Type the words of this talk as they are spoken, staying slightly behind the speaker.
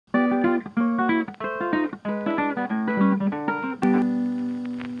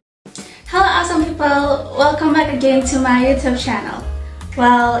Well, welcome back again to my YouTube channel.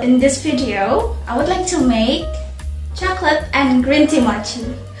 Well, in this video, I would like to make chocolate and green tea mochi.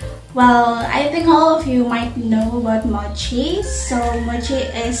 Well, I think all of you might know about mochi. So mochi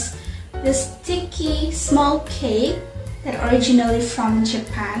is this sticky small cake that originally from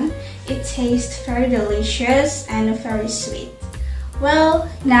Japan. It tastes very delicious and very sweet. Well,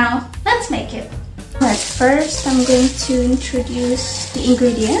 now let's make it. Alright, first I'm going to introduce the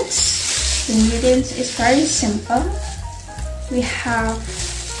ingredients. The ingredients is very simple. We have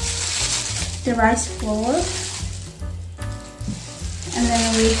the rice flour, and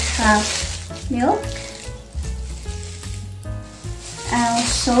then we have milk, and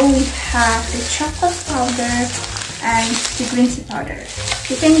also we have the chocolate powder and the green tea powder.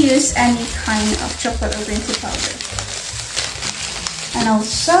 You can use any kind of chocolate or green tea powder. And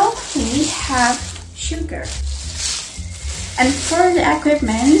also we have sugar. And for the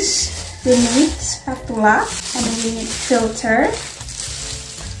equipments, we need spatula, and we need filter,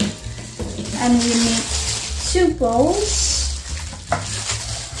 and we need 2 bowls,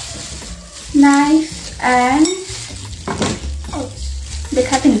 knife, and the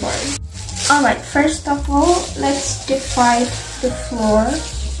cutting board. Alright, first of all, let's divide the flour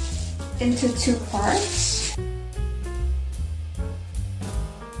into 2 parts.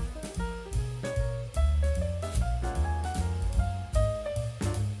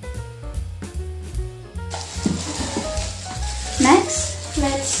 Next,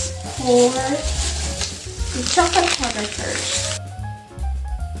 let's pour the chocolate powder first.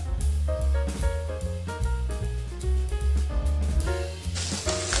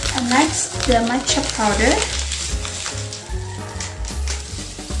 And next, the matcha powder.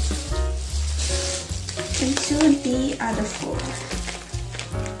 Into the other flour.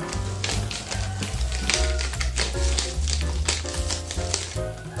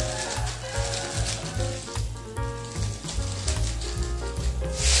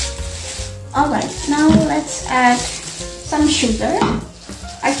 Alright, now let's add some sugar.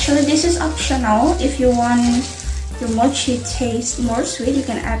 Actually, this is optional. If you want your mochi taste more sweet, you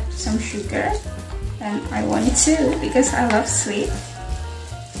can add some sugar. And I want it too because I love sweet.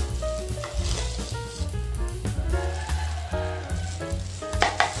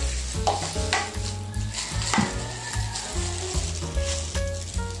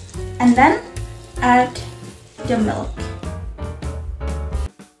 And then add the milk.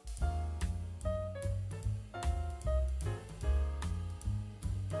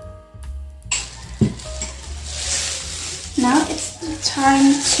 Now it's the time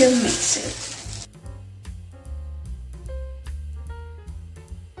to mix it.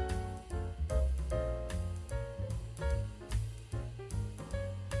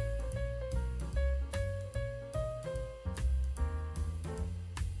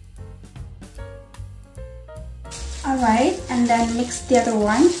 Alright, and then mix the other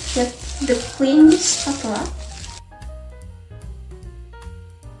one with the clean spatula.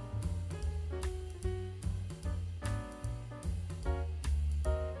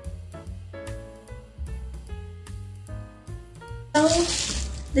 So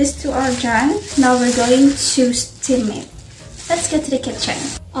these two are done. Now we're going to steam it. Let's get to the kitchen.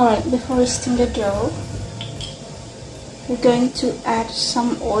 Alright, before we steam the dough, we're going to add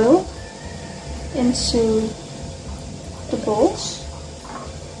some oil into the bowls.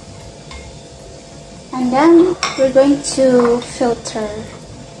 And then we're going to filter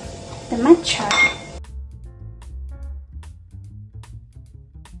the matcha.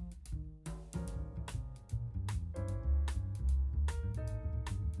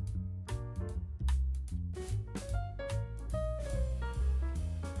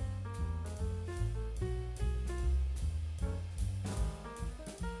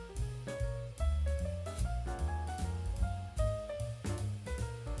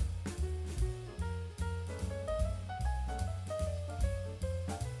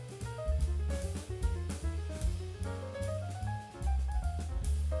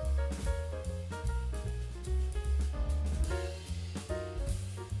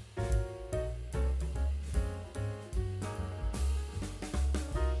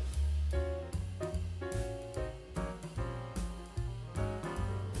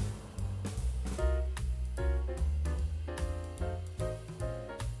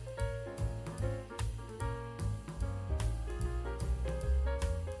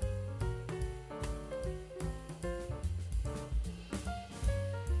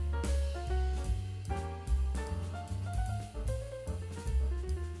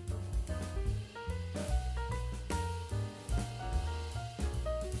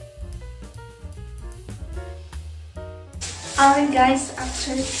 Alright guys,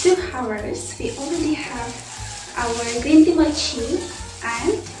 after 2 hours, we already have our green tea mochi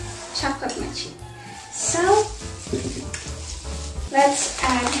and chocolate mochi. So let's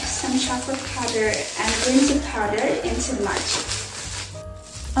add some chocolate powder and green tea powder into the mochi.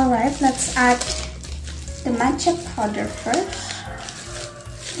 Alright, let's add the matcha powder first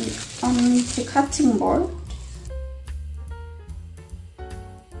on the cutting board.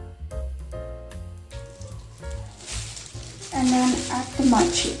 And then add the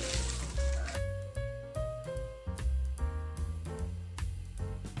mochi.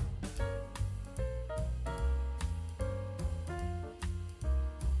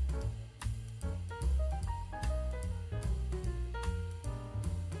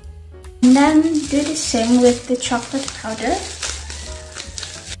 And then do the same with the chocolate powder.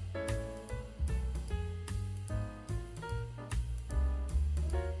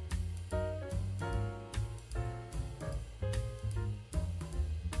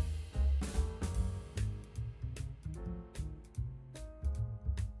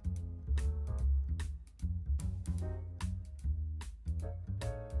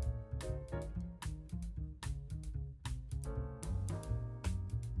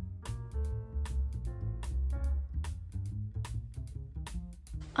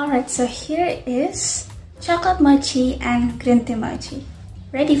 Alright, so here is chocolate mochi and green tea mochi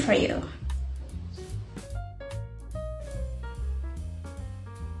ready for you.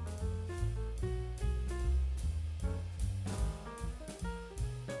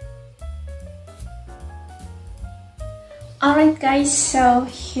 Alright guys, so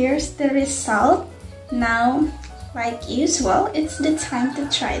here's the result. Now, like usual, it's the time to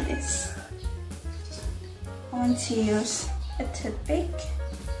try this. I want to use a toothpick.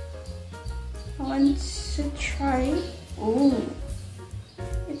 I want to try. Ooh,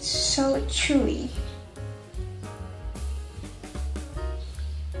 it's so chewy.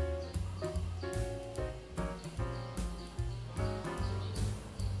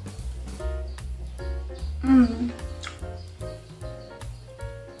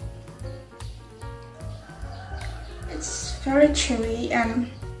 It's very chewy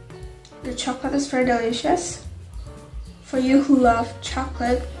and the chocolate is very delicious. For you who love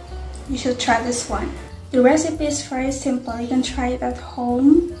chocolate, you should try this one. The recipe is very simple. You can try it at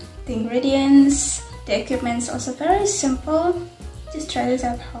home. The ingredients, the equipment is also very simple. Just try this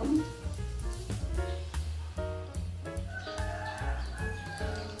at home.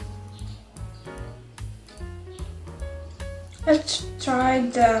 Let's try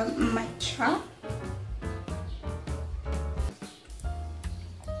the matcha.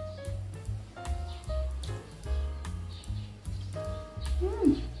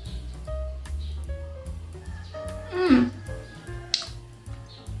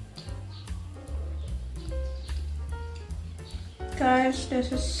 Guys,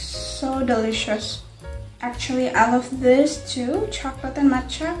 this is so delicious. Actually, I love this too, chocolate and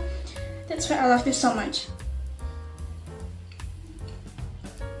matcha. That's why I love this so much.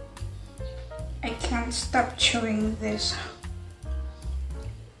 I can't stop chewing this.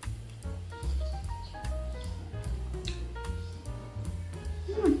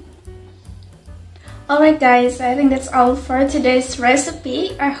 Alright guys, I think that's all for today's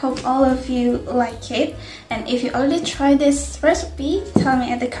recipe. I hope all of you like it. And if you already tried this recipe, tell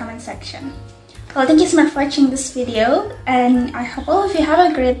me in the comment section. Well, thank you so much for watching this video. And I hope all of you have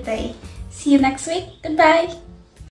a great day. See you next week. Goodbye.